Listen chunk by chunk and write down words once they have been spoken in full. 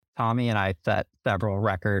Tommy and I set several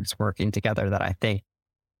records working together that I think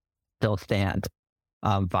still stand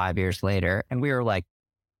 5 years later. And we were like,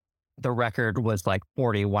 the record was like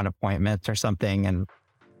 41 appointments or something. And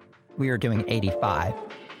we were doing 85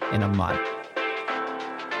 in a month.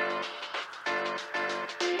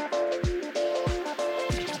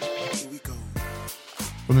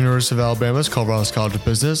 From the University of Alabama's Colorado's College of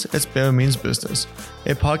Business, it's Bama Means Business,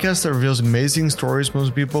 a podcast that reveals amazing stories from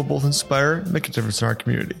those people both inspire and make a difference in our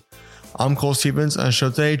community. I'm Cole Stevens, and on the show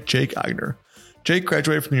today, Jake Eigner. Jake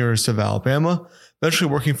graduated from the University of Alabama, eventually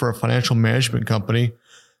working for a financial management company,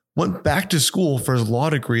 went back to school for his law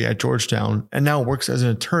degree at Georgetown, and now works as an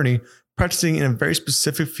attorney practicing in a very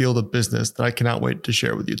specific field of business that I cannot wait to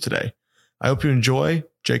share with you today. I hope you enjoy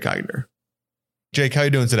Jake Eigner. Jake, how are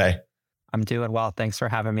you doing today? I'm doing well. Thanks for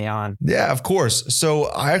having me on. Yeah, of course. So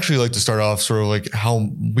I actually like to start off sort of like how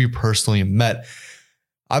we personally met.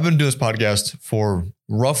 I've been doing this podcast for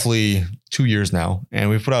roughly 2 years now, and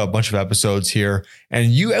we've put out a bunch of episodes here.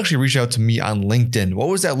 And you actually reached out to me on LinkedIn. What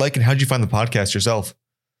was that like, and how did you find the podcast yourself?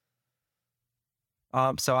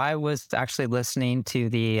 So I was actually listening to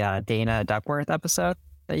the Dana Duckworth episode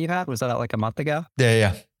that you had. Was that like a month ago?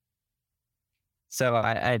 Yeah. So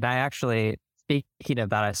I actually, speaking of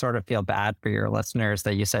that, I sort of feel bad for your listeners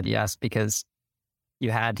that you said yes, because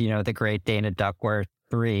you had, the great Dana Duckworth,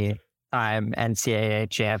 3-time NCAA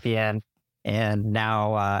champion, and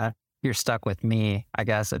now you're stuck with me, I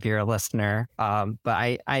guess, if you're a listener. But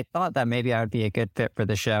I thought that maybe I would be a good fit for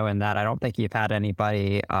the show, and that I don't think you've had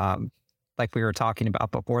anybody, like we were talking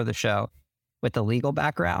about before the show, with a legal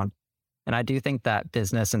background. And I do think that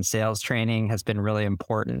business and sales training has been really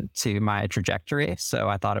important to my trajectory. So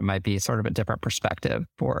I thought it might be sort of a different perspective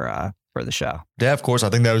for the show. Yeah, of course. I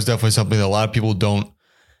think that was definitely something that a lot of people don't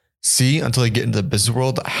see until they get into the business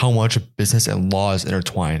world, how much business and law is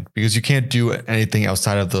intertwined, because you can't do anything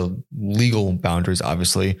outside of the legal boundaries,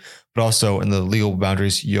 obviously, but also in the legal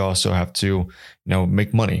boundaries, you also have to,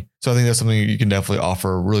 make money. So I think that's something you can definitely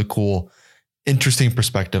offer a really cool, interesting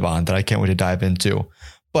perspective on that I can't wait to dive into.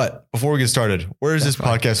 But before we get started, where does this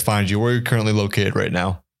podcast find you? Where are you currently located right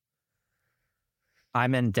now?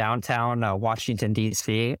 I'm in downtown Washington,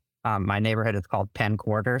 D.C. My neighborhood is called Penn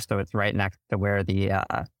Quarter, so it's right next to where the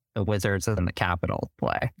Wizards and the Capitals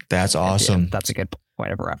play. That's awesome. That's a good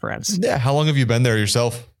point of reference. Yeah. How long have you been there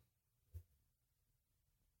yourself?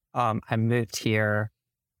 I moved here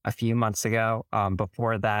a few months ago.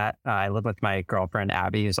 Before that, I lived with my girlfriend,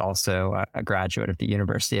 Abby, who's also a graduate of the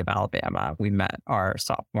University of Alabama. We met our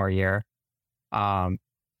sophomore year. I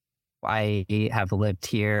have lived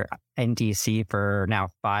here in DC for now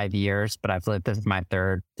 5 years, but this is my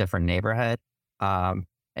third different neighborhood.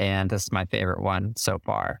 And this is my favorite one so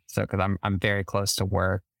far. So, because I'm very close to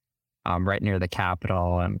work, right near the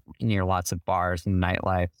Capitol and near lots of bars and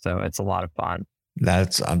nightlife. So it's a lot of fun.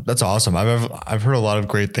 That's awesome. I've heard a lot of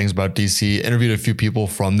great things about DC, interviewed a few people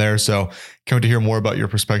from there. So can't wait to hear more about your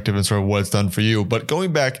perspective and sort of what it's done for you. But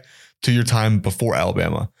going back to your time before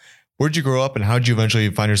Alabama, where'd you grow up and how did you eventually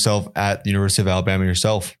find yourself at the University of Alabama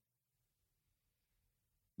yourself?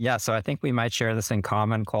 Yeah, so I think we might share this in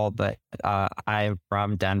common, Cole, but I'm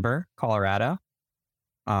from Denver, Colorado.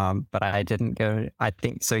 But I didn't go, I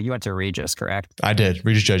think, so you went to Regis, correct? I did,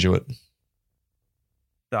 Regis Jesuit.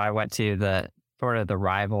 So I went to the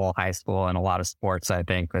rival high school in a lot of sports, I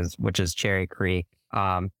think, which is Cherry Creek.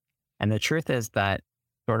 And the truth is that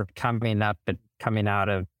sort of coming out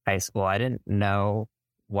of high school, I didn't know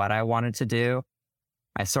what I wanted to do.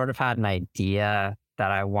 I sort of had an idea that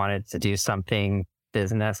I wanted to do something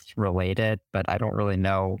business related, but I don't really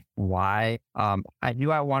know why. I knew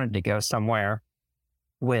I wanted to go somewhere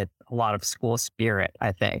with a lot of school spirit,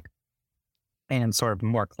 I think, and sort of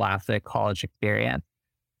more classic college experience.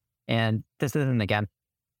 And this isn't against,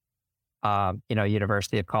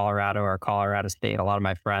 University of Colorado or Colorado State. A lot of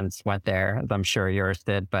my friends went there, as I'm sure yours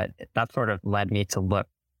did, but that sort of led me to look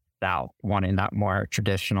south, wanting that more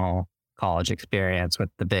traditional college experience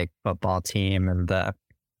with the big football team and the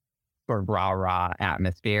sort of rah-rah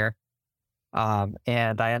atmosphere.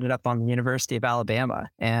 And I ended up on the University of Alabama.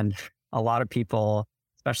 And a lot of people,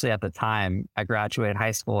 especially at the time, I graduated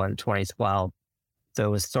high school in 2012. So it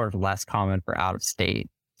was sort of less common for out-of-state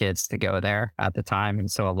kids to go there at the time. And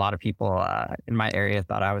so a lot of people in my area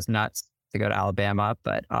thought I was nuts to go to Alabama.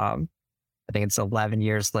 But I think it's 11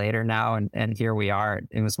 years later now. And here we are.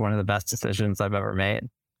 It was one of the best decisions I've ever made.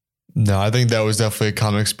 No, I think that was definitely a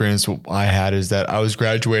common experience I had, is that I was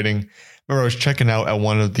graduating. I remember I was checking out at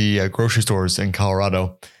one of the grocery stores in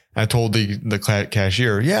Colorado. And I told the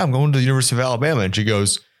cashier, yeah, I'm going to the University of Alabama. And she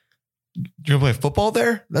goes, you're going to play football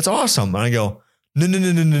there? That's awesome. And I go,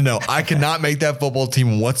 No. I cannot make that football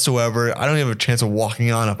team whatsoever. I don't even have a chance of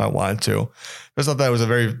walking on if I wanted to. I just thought that was a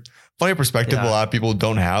very funny perspective a lot of people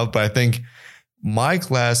don't have. But I think my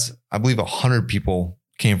class, I believe 100 people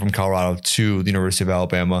came from Colorado to the University of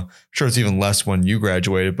Alabama. I'm sure it's even less when you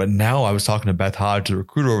graduated. But now I was talking to Beth Hodge, the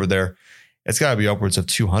recruiter over there. It's got to be upwards of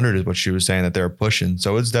 200 is what she was saying that they're pushing.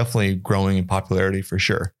 So it's definitely growing in popularity for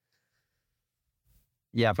sure.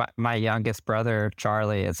 Yeah, my youngest brother,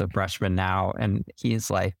 Charlie, is a freshman now, and he's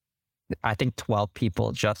like, I think 12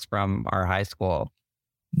 people just from our high school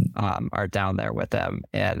are down there with him,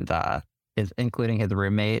 and is including his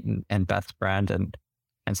roommate and best friend, and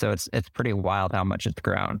so it's pretty wild how much it's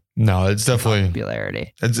grown. No, it's definitely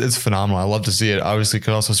popularity. It's phenomenal. I love to see it. Obviously, it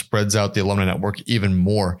also spreads out the alumni network even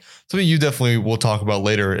more. Something you definitely will talk about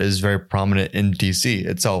later is very prominent in DC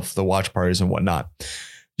itself, the watch parties and whatnot.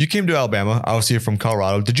 You came to Alabama, obviously you're from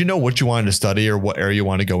Colorado. Did you know what you wanted to study or what area you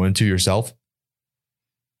want to go into yourself?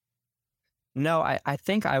 No, I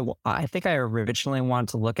think I originally wanted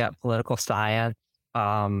to look at political science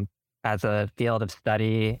as a field of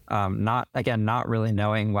study. Not really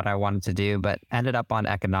knowing what I wanted to do, but ended up on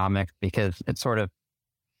economics because it sort of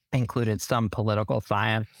included some political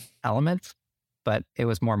science elements, but it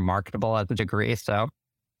was more marketable as a degree. So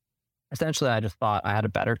essentially, I just thought I had a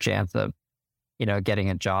better chance of getting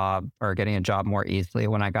a job more easily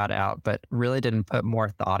when I got out, but really didn't put more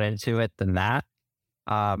thought into it than that.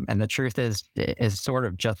 And the truth is sort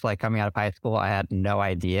of just like coming out of high school, I had no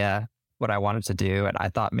idea what I wanted to do. And I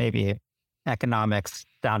thought maybe economics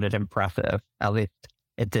sounded impressive. At least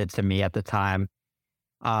it did to me at the time.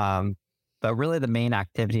 But really the main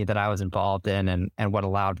activity that I was involved in and what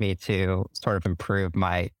allowed me to sort of improve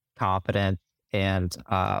my confidence and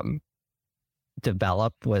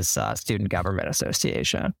develop was Student Government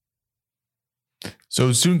Association.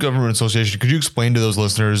 So Student Government Association, could you explain to those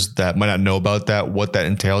listeners that might not know about that, what that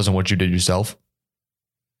entails and what you did yourself?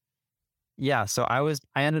 Yeah, so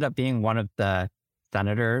I ended up being one of the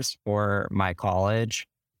senators for my college.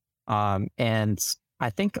 And I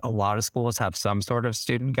think a lot of schools have some sort of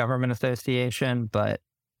student government association, but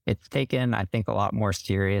it's taken, I think, a lot more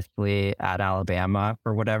seriously at Alabama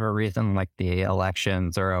for whatever reason. Like the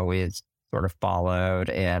elections are always sort of followed,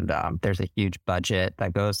 and there's a huge budget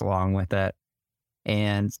that goes along with it.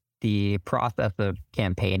 And the process of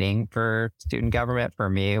campaigning for student government for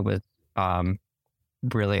me was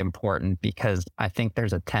really important because I think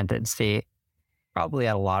there's a tendency, probably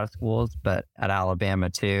at a lot of schools, but at Alabama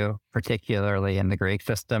too, particularly in the Greek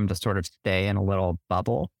system, to sort of stay in a little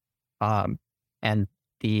bubble. And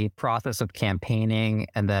the process of campaigning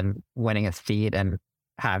and then winning a seat and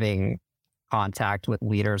having contact with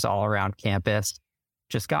leaders all around campus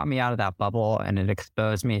just got me out of that bubble, and it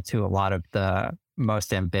exposed me to a lot of the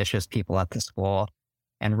most ambitious people at the school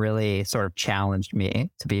and really sort of challenged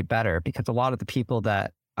me to be better, because a lot of the people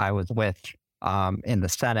that I was with in the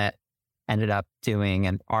Senate ended up doing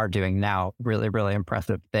and are doing now really, really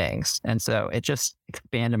impressive things. And so it just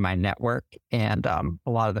expanded my network, and a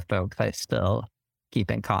lot of the folks I still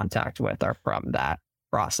keep in contact with are from that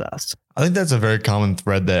process. I think that's a very common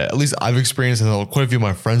thread that at least I've experienced and quite a few of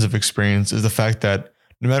my friends have experienced, is the fact that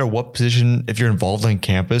no matter what position, if you're involved on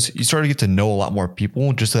campus, you start to get to know a lot more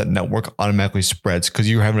people. Just that network automatically spreads because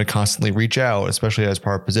you're having to constantly reach out, especially as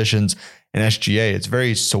part of positions in SGA. It's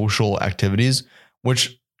very social activities,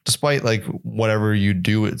 which despite like whatever you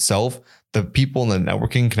do itself, the people and the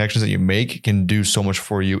networking connections that you make can do so much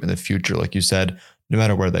for you in the future. Like you said, no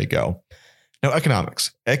matter where they go. Now,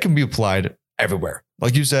 economics, it can be applied everywhere.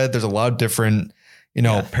 Like you said, there's a lot of different,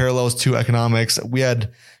 parallels to economics. We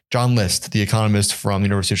had John List, the economist from the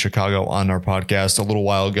University of Chicago, on our podcast a little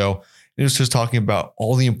while ago. He was just talking about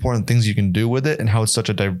all the important things you can do with it and how it's such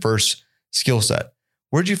a diverse skill set.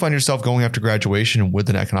 Where did you find yourself going after graduation with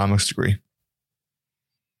an economics degree?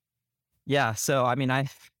 Yeah. So, I mean, I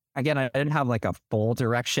didn't have like a full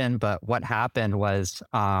direction, but what happened was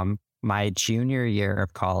my junior year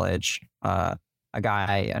of college,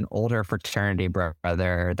 an older fraternity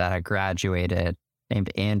brother that had graduated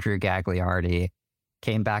named Andrew Gagliardi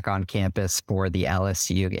came back on campus for the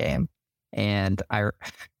LSU game. And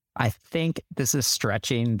I think this is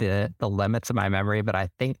stretching the limits of my memory, but I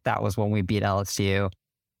think that was when we beat LSU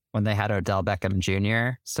when they had Odell Beckham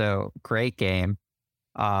Jr. So great game.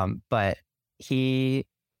 But he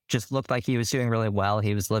just looked like he was doing really well.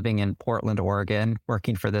 He was living in Portland, Oregon,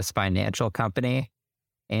 working for this financial company.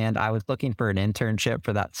 And I was looking for an internship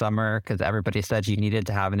for that summer because everybody said you needed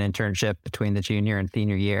to have an internship between the junior and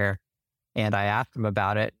senior year. And I asked him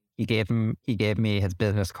about it. He gave me his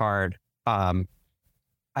business card. I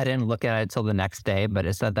didn't look at it until the next day, but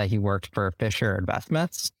it said that he worked for Fisher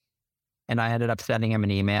Investments. And I ended up sending him an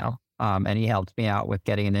email, and he helped me out with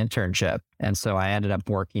getting an internship. And so I ended up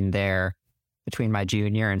working there between my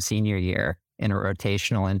junior and senior year in a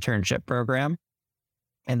rotational internship program,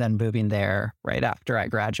 and then moving there right after I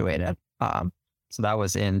graduated. So that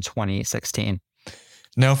was in 2016.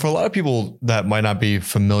 Now, for a lot of people that might not be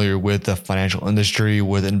familiar with the financial industry,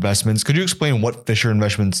 with investments, could you explain what Fisher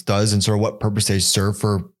Investments does and sort of what purpose they serve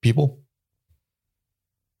for people?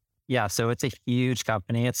 Yeah, so it's a huge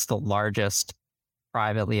company. It's the largest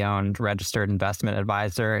privately owned registered investment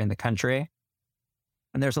advisor in the country.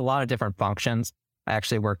 And there's a lot of different functions. I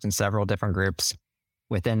actually worked in several different groups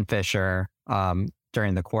within Fisher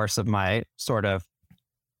during the course of my sort of,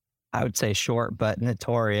 I would say, short but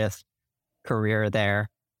notorious career there.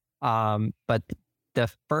 But the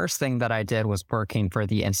first thing that I did was working for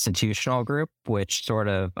the institutional group, which sort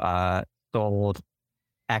of sold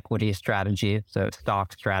equity strategies, so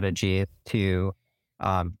stock strategies to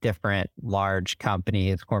different large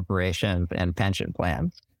companies, corporations, and pension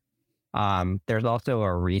plans. There's also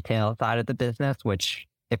a retail side of the business, which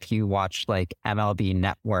if you watch like MLB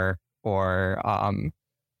Network or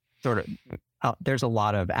there's a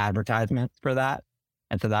lot of advertisements for that.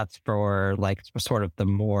 And so that's for like sort of the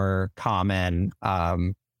more common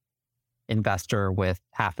investor with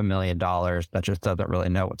 $500,000 that just doesn't really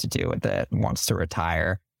know what to do with it and wants to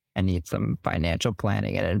retire and needs some financial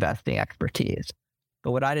planning and investing expertise.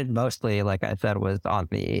 But what I did mostly, like I said, was on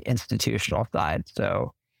the institutional side.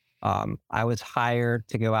 So I was hired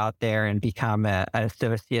to go out there and become an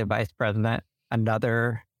associate vice president.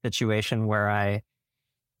 Another situation where I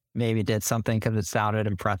maybe did something because it sounded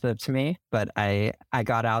impressive to me, but I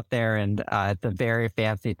got out there and it's a very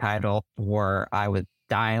fancy title where I was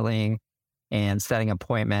dialing and setting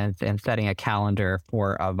appointments and setting a calendar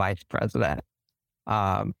for a vice president.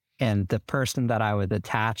 And the person that I was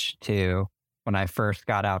attached to when I first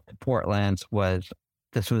got out to Portland was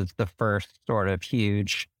the first sort of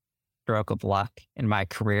huge stroke of luck in my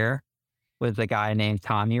career, was a guy named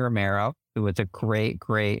Tommy Romero, who was a great,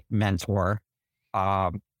 great mentor.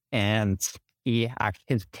 And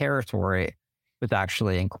his territory was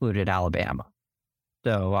actually included Alabama.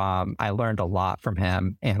 So I learned a lot from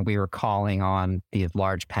him, and we were calling on these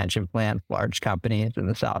large pension plans, large companies in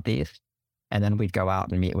the Southeast, and then we'd go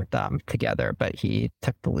out and meet with them together. But he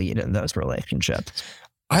took the lead in those relationships.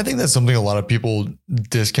 I think that's something a lot of people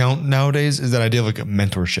discount nowadays, is that idea of like a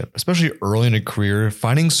mentorship, especially early in a career,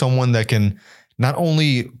 finding someone that can not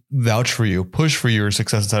only vouch for you, push for your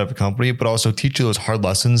success inside of a company, but also teach you those hard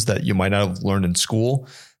lessons that you might not have learned in school,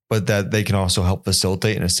 but that they can also help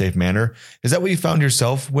facilitate in a safe manner. Is that what you found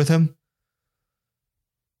yourself with him?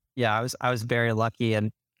 Yeah, I was very lucky.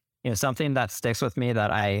 And something that sticks with me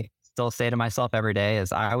that I still say to myself every day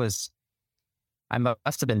is I must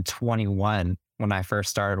have been 21 when I first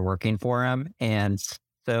started working for him. And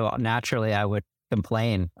so naturally I would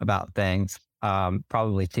complain about things,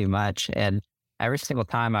 probably too much. And every single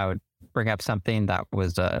time I would bring up something that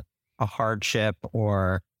was a hardship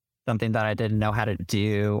or something that I didn't know how to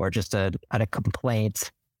do, or just a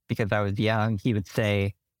complaint because I was young, he would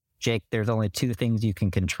say, Jake, there's only two things you can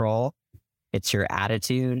control. It's your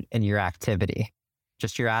attitude and your activity.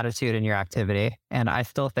 Just your attitude and your activity. And I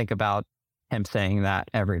still think about him saying that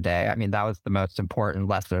every day. I mean, that was the most important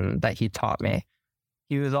lesson that he taught me.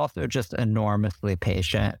 He was also just enormously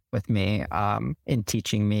patient with me in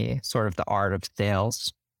teaching me sort of the art of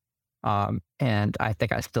sales. And I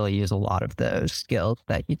think I still use a lot of those skills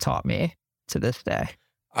that he taught me to this day.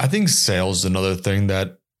 I think sales is another thing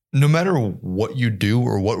that no matter what you do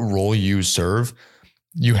or what role you serve,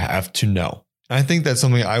 you have to know. And I think that's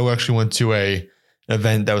something. I actually went to an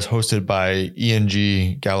event that was hosted by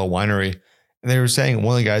ENG Gallo Winery, and they were saying,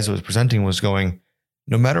 one of the guys that was presenting was going,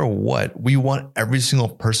 no matter what, we want every single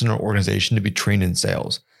person or organization to be trained in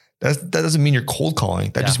sales. That doesn't mean you're cold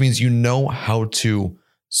calling. That just means you know how to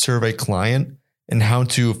serve a client and how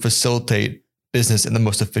to facilitate business in the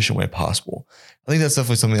most efficient way possible. I think that's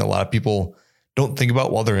definitely something that a lot of people don't think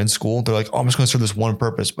about while they're in school. They're like, oh, I'm just going to serve this one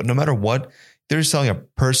purpose. But no matter what, they're selling a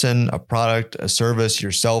person, a product, a service,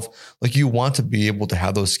 yourself. Like, you want to be able to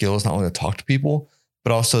have those skills, not only to talk to people,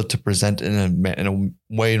 but also to present in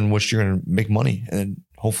a way in which you're going to make money and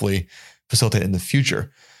hopefully facilitate in the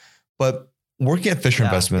future. But working at Fisher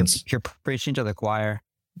Investments, you're preaching to the choir.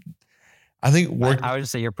 I think I would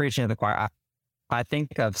just say you're preaching to the choir. I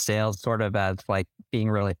think of sales sort of as like being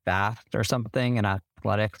really fast or something in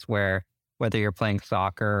athletics, where whether you're playing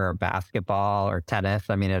soccer or basketball or tennis,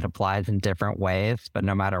 I mean, it applies in different ways, but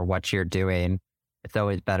no matter what you're doing, it's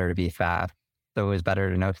always better to be fast. It's always better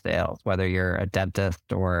to know sales, whether you're a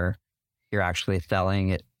dentist or you're actually selling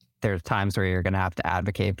it. there's times where you're going to have to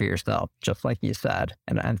advocate for yourself, just like you said.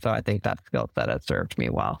 And so I think that skill set has served me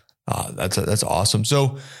well. That's awesome.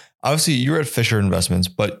 So obviously you're at Fisher Investments,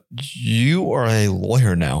 but you are a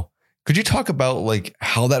lawyer now. Could you talk about like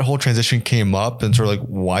how that whole transition came up and sort of like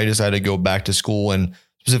why you decided to go back to school and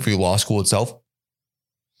specifically law school itself?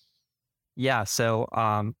 Yeah.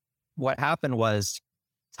 So what happened was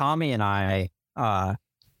Tommy and I,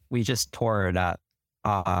 we just tore it up.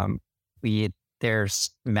 There's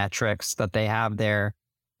metrics that they have there.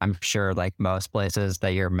 I'm sure like most places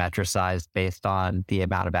that you're metricized based on the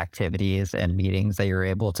amount of activities and meetings that you're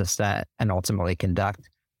able to set and ultimately conduct,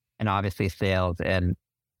 and obviously sales. And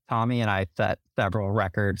Tommy and I set several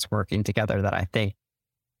records working together that I think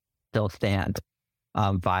still stand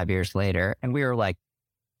 5 years later. And we were like,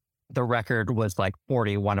 the record was like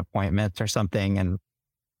 41 appointments or something, and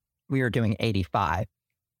we were doing 85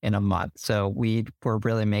 in a month. So we were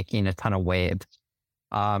really making a ton of waves.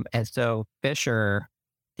 And so Fisher,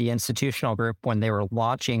 the institutional group, when they were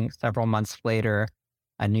launching several months later,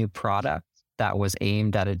 a new product that was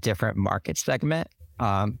aimed at a different market segment.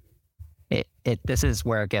 This is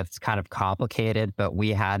where it gets kind of complicated, but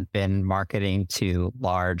we had been marketing to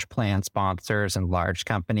large plan sponsors and large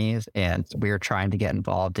companies, and we were trying to get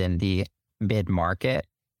involved in the mid-market,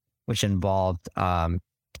 which involved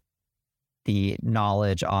the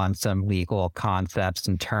knowledge on some legal concepts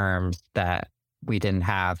and terms that we didn't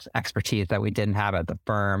have, expertise that we didn't have at the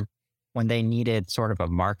firm. When they needed sort of a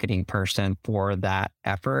marketing person for that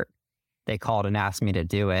effort, they called and asked me to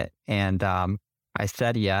do it. And I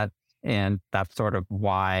said yes. And that's sort of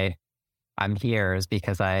why I'm here, is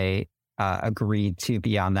because I agreed to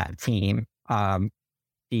be on that team. The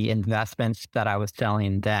investments that I was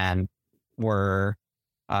selling then were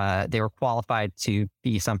they were qualified to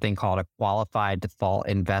be something called a qualified default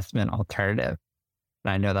investment alternative.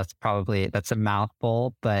 And I know that's a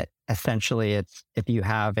mouthful, but essentially it's if you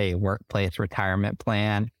have a workplace retirement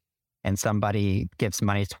plan and somebody gives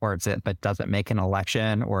money towards it, but doesn't make an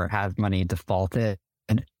election or has money defaulted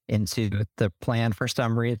into the plan for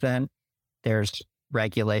some reason, there's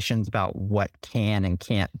regulations about what can and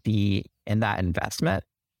can't be in that investment.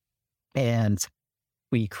 And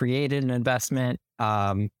we created an investment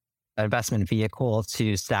vehicle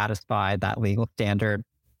to satisfy that legal standard.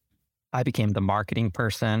 I became the marketing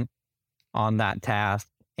person on that task.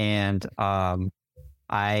 And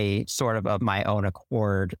I sort of my own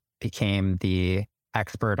accord, became the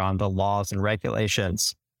expert on the laws and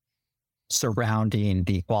regulations surrounding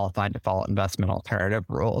the qualified default investment alternative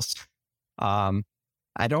rules.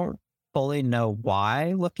 I don't fully know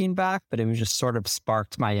why looking back, but it was just sort of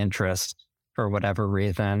sparked my interest for whatever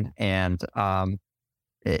reason. And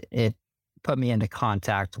it put me into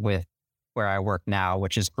contact with where I work now,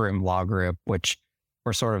 which is Groom Law Group, which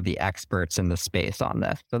we're sort of the experts in the space on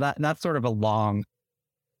this. So that's sort of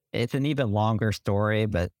it's an even longer story,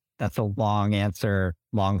 but that's a long answer,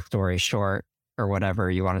 long story short, or whatever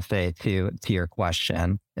you want to say to your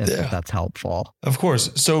question, if that's helpful. Of course.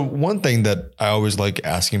 So one thing that I always like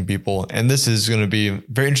asking people, and this is going to be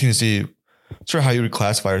very interesting to see sort of how you would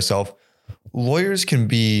classify yourself. Lawyers can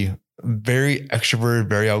be very extroverted,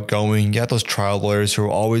 very outgoing. You got those trial lawyers who are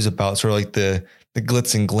always about sort of like the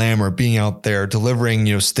glitz and glamour, being out there,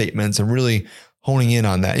 delivering, statements and really honing in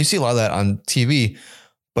on that. You see a lot of that on TV,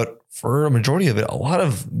 but for a majority of it, a lot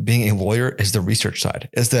of being a lawyer is the research side.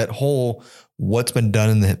 Is that whole what's been done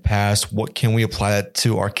in the past, what can we apply that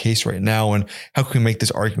to our case right now, and how can we make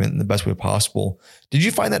this argument in the best way possible? Did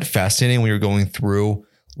you find that fascinating when you were going through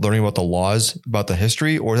learning about the laws, about the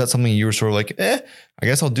history, or is that something you were sort of like, I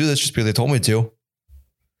guess I'll do this just because they told me to?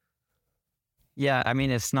 Yeah, I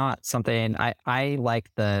mean, it's not something I like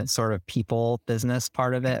the sort of people business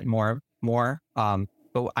part of it more.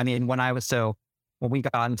 But I mean, when we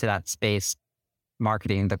got into that space,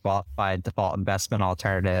 marketing the qualified default investment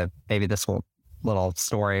alternative, maybe this little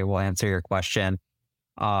story will answer your question.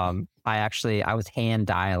 I was hand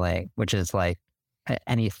dialing, which is like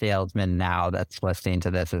any salesman now that's listening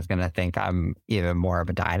to this is going to think I'm even more of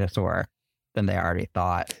a dinosaur than they already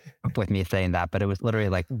thought with me saying that. But it was literally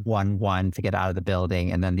like 1-1 to get out of the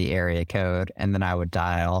building, and then the area code. And then I would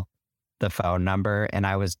dial the phone number, and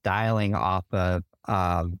I was dialing off of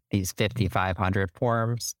these 5,500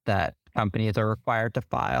 forms that companies are required to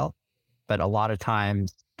file. But a lot of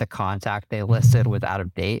times the contact they listed was out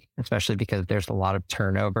of date, especially because there's a lot of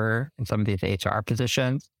turnover in some of these HR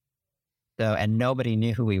positions. So, and nobody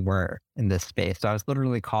knew who we were in this space. So I was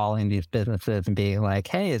literally calling these businesses and being like,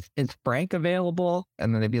 hey, is Frank available?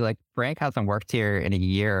 And then they'd be like, Frank hasn't worked here in a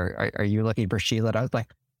year. Are you looking for Sheila? And I was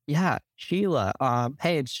like, yeah, Sheila.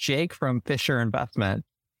 Hey, it's Jake from Fisher Investment.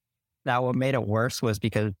 Now, what made it worse was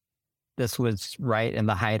because this was right in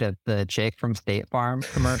the height of the Jake from State Farm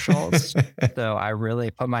commercials. So I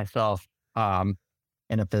really put myself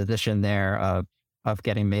in a position there of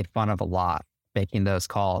getting made fun of a lot, making those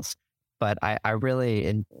calls. But I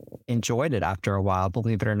really enjoyed it after a while,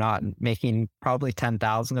 believe it or not. Making probably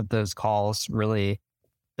 10,000 of those calls really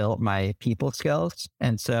built my people skills.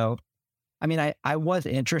 And so, I mean, I was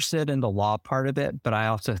interested in the law part of it, but I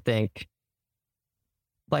also think,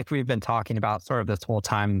 like we've been talking about sort of this whole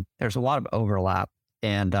time, there's a lot of overlap.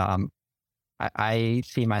 And I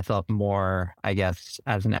see myself more, I guess,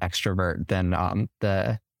 as an extrovert than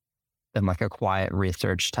than like a quiet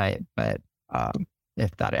research type. But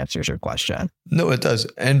if that answers your question. No, it does.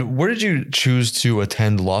 And where did you choose to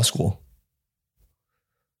attend law school?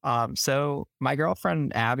 So my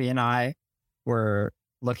girlfriend Abby and I were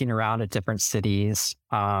looking around at different cities.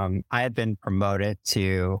 I had been promoted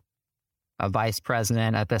to a vice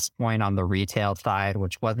president at this point on the retail side,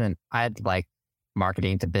 which wasn't, I had like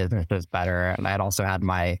marketing to businesses better. And I had also had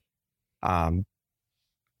my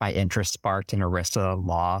interest sparked in ERISA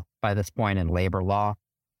law by this point, in labor law.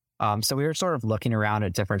 So we were sort of looking around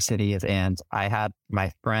at different cities, and I had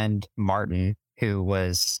my friend Martin, who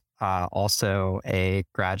was also a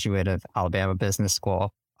graduate of Alabama Business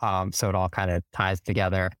School. So it all kind of ties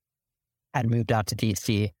together. Had moved out to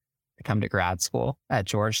DC to come to grad school at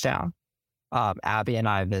Georgetown. Abby and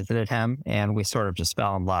I visited him, and we sort of just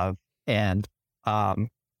fell in love, and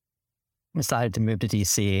decided to move to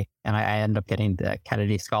DC. And I ended up getting the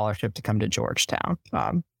Kennedy Scholarship to come to Georgetown.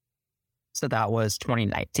 So that was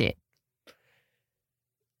 2019.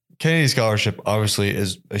 Kennedy Scholarship obviously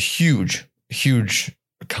is a huge, huge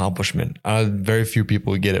accomplishment. Very few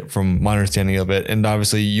people get it from my understanding of it. And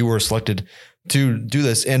obviously you were selected to do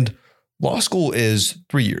this. And law school is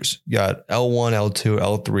 3 years. You got L1, L2,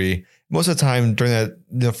 L3. Most of the time during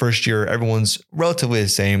the first year, everyone's relatively the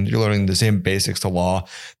same. You're learning the same basics to law.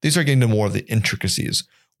 These are getting to more of the intricacies.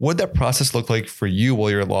 What did that process look like for you while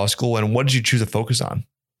you're at law school? And what did you choose to focus on?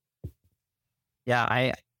 Yeah,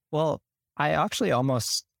 I actually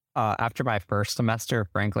almost, after my first semester,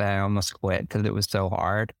 frankly, I almost quit because it was so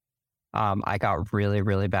hard. I got really,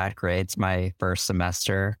 really bad grades my first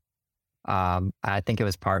semester. I think it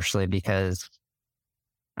was partially because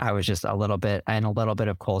I was just a little bit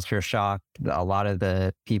of culture shock. A lot of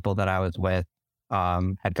the people that I was with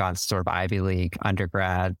had gone to sort of Ivy League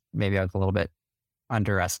undergrad. Maybe I was a little bit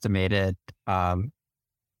underestimated,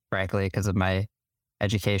 frankly, because of my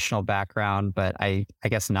educational background, but I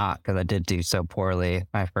guess not, because I did do so poorly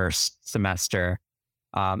my first semester.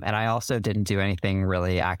 And I also didn't do anything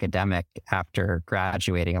really academic after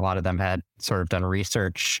graduating. A lot of them had sort of done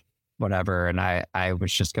research, whatever, and I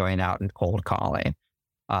was just going out and cold calling.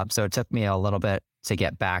 So it took me a little bit to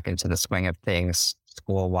get back into the swing of things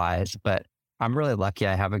school-wise, but I'm really lucky.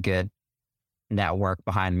 I have a good network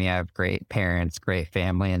behind me. I have great parents, great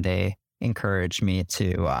family, and they encouraged me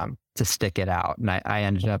to stick it out. And I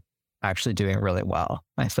ended up actually doing really well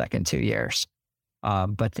my second 2 years.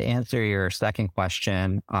 But to answer your second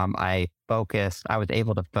question, I was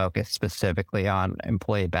able to focus specifically on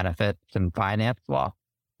employee benefits and finance law,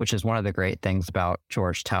 which is one of the great things about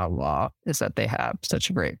Georgetown Law, is that they have such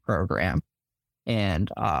a great program. And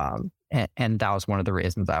that was one of the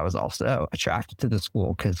reasons I was also attracted to the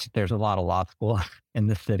school, because there's a lot of law schools in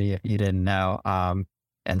the city, if you didn't know.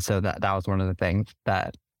 And so that was one of the things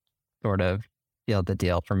that sort of sealed the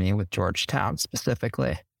deal for me with Georgetown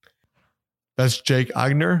specifically. That's Jake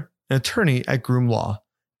Eigner, an attorney at Groom Law.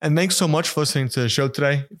 And thanks so much for listening to the show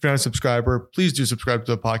today. If you're not a subscriber, please do subscribe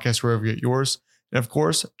to the podcast wherever you get yours. And of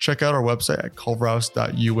course, check out our website at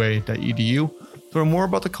culverhouse.ua.edu to learn more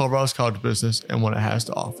about the Culverhouse College of Business and what it has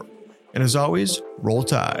to offer. And as always, roll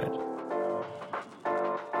tide.